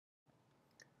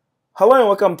Hello and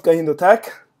welcome to KahindoTech.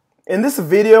 In this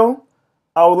video,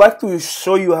 I would like to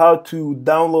show you how to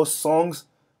download songs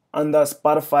on the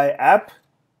Spotify app.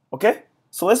 Okay,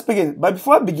 so let's begin. But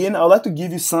before I begin, I would like to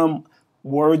give you some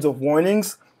words of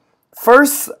warnings.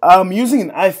 First, I'm using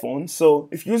an iPhone, so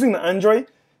if you're using an Android,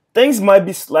 things might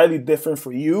be slightly different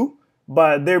for you,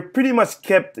 but they're pretty much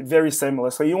kept very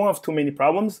similar, so you won't have too many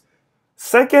problems.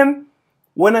 Second,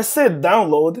 when I said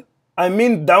download, I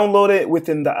mean download it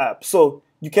within the app. So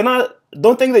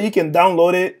don't think that you can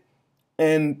download it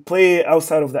and play it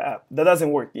outside of the app. That doesn't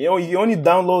work. You only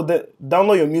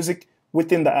download your music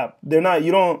within the app.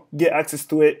 You don't get access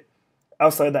to it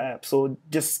outside the app. So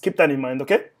just keep that in mind,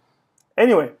 okay?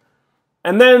 Anyway,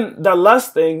 and then the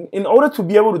last thing, in order to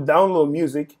be able to download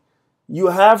music, you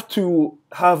have to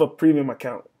have a premium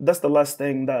account. That's the last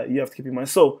thing that you have to keep in mind.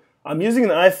 So I'm using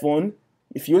an iPhone.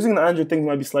 If you're using an Android, things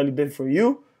might be slightly different for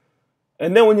you.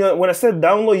 And then when I said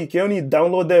download, you can only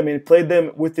download them and play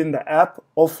them within the app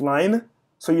offline.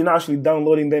 So you're not actually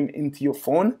downloading them into your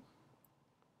phone.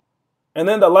 And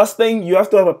then the last thing, you have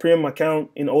to have a premium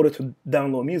account in order to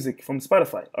download music from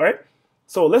Spotify. All right.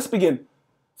 So let's begin.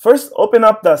 First, open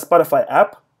up the Spotify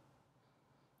app.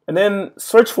 And then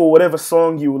search for whatever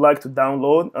song you would like to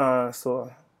download.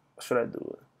 So what should I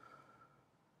do?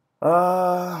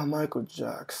 Michael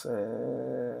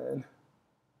Jackson.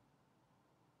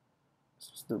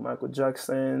 Let's do Michael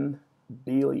Jackson,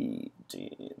 Billie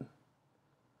Jean.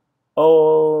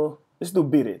 Oh, let's do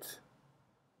Beat It.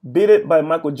 Beat It by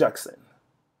Michael Jackson.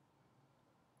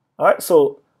 All right,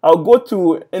 so I'll go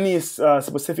to any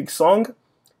specific song.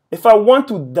 If I want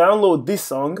to download this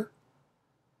song,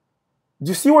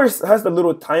 do you see where it has the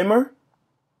little timer?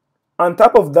 On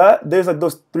top of that, there's like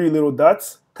those three little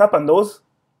dots. Tap on those.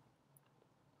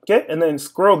 Okay, and then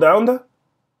scroll down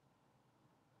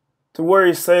to where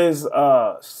it says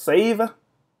save.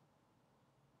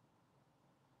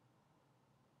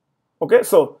 Okay,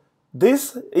 so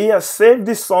it has saved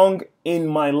this song in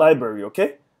my library,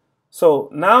 okay? So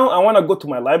now I want to go to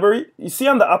my library. You see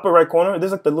on the upper right corner,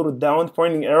 there's like the little down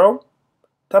pointing arrow.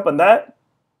 Tap on that,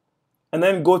 and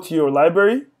then go to your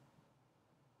library.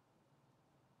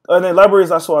 And then library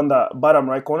is also on the bottom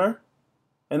right corner.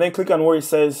 And then click on where it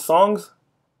says songs.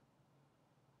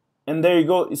 And there you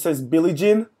go, it says Billie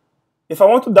Jean. If I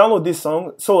want to download this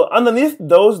song, so underneath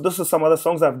those are some other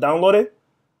songs I've downloaded.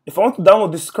 If I want to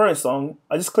download this current song,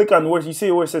 I just click on where you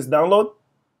see where it says download.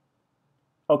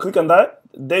 I'll click on that.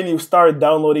 Then you start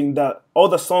downloading all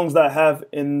the songs that I have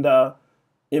in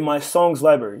my songs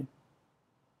library.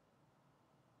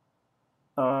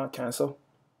 Cancel.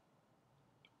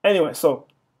 Anyway, so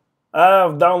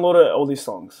I've downloaded all these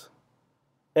songs.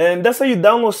 And that's how you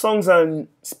download songs on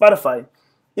Spotify.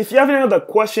 If you have any other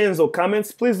questions or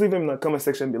comments, please leave them in the comment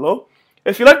section below.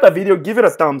 If you like the video, give it a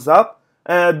thumbs up.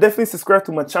 And definitely subscribe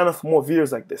to my channel for more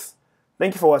videos like this.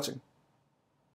 Thank you for watching.